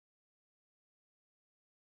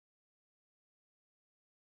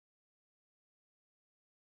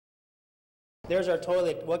there's our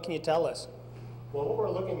toilet. What can you tell us? Well, what we're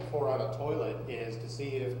looking for on a toilet is to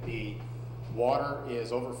see if the water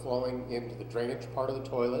is overflowing into the drainage part of the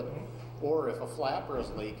toilet, or if a flapper is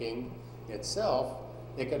leaking itself,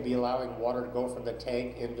 it could be allowing water to go from the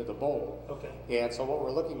tank into the bowl. Okay. And so what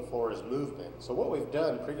we're looking for is movement. So what we've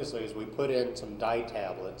done previously is we put in some dye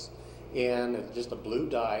tablets and just a blue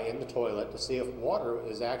dye in the toilet to see if water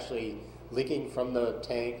is actually leaking from the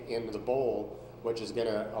tank into the bowl, which is going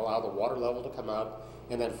to allow the water level to come up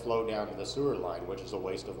and then flow down to the sewer line, which is a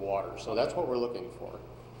waste of water. So that's what we're looking for.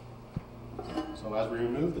 So as we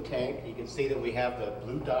remove the tank, you can see that we have the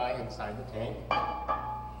blue dye inside the tank.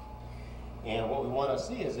 And what we want to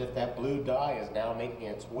see is if that blue dye is now making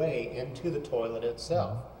its way into the toilet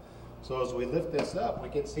itself. So as we lift this up, we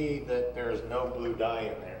can see that there's no blue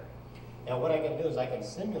dye in there. And what I can do is I can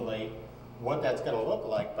simulate what that's going to look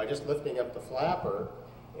like by just lifting up the flapper,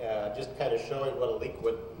 just kind of showing what a leak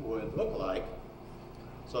would look like.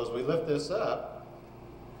 So as we lift this up,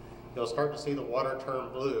 you'll start to see the water turn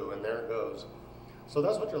blue, and there it goes. So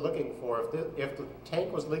that's what you're looking for. If the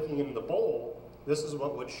tank was leaking in the bowl, this is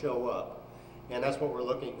what would show up. And that's what we're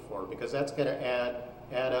looking for, because that's going to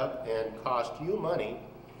add up and cost you money,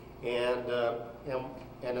 and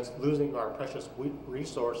it's losing our precious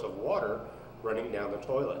resource of water running down the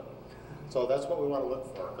toilet. So that's what we want to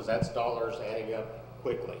look for, because that's dollars adding up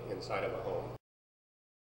quickly inside of a home.